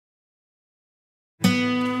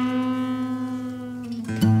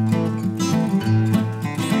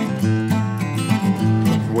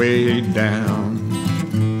way down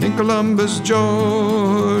in Columbus,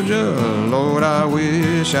 Georgia. Lord, I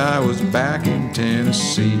wish I was back in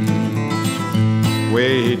Tennessee.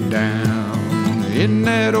 Way down in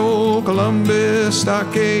that old Columbus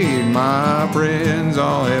Stockade, my friends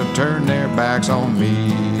all have turned their backs on me.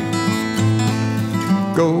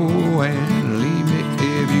 Go and leave me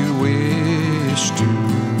if you wish to.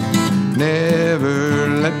 Never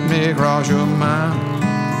let me cross your mind.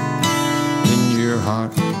 In your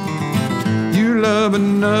heart you love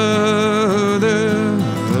another.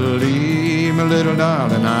 Leave me, little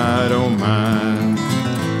darling, I don't mind.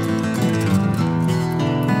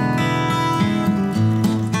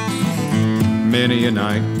 Many a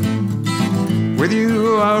night with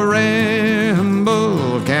you I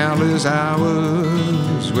ramble, countless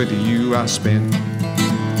hours with you I spent.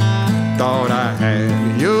 Thought I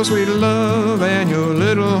had your sweet love and your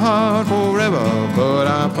little heart forever, but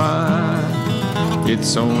I find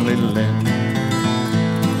it's only lent.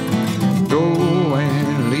 Go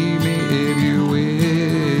and leave me if you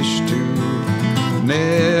wish to.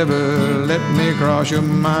 Never let me cross your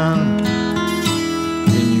mind.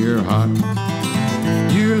 In your heart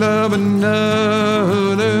you love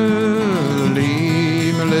another.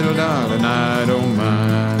 Leave me, little darling, I don't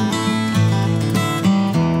mind.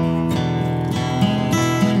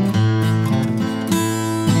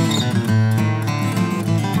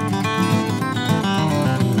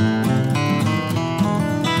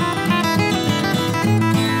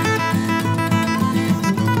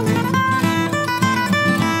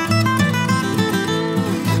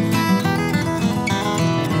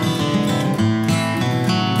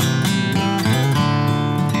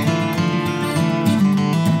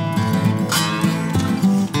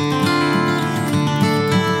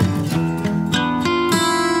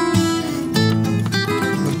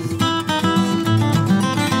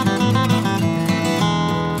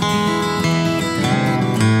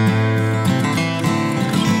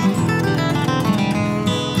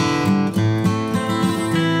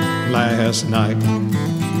 Last night,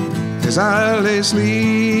 as I lay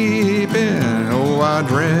sleeping, oh, I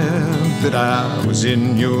dreamt that I was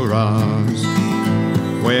in your arms.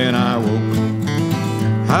 When I woke,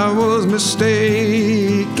 I was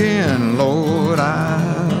mistaken. Lord,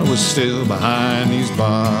 I was still behind these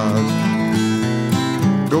bars.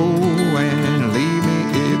 Go and leave me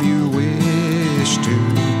if you wish to.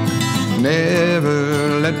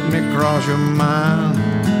 Never let me cross your mind.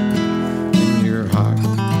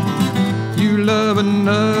 Love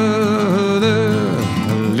another.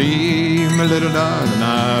 Leave me, little darling,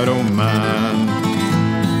 I don't mind.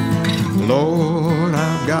 Lord,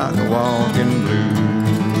 I've got the walking blues.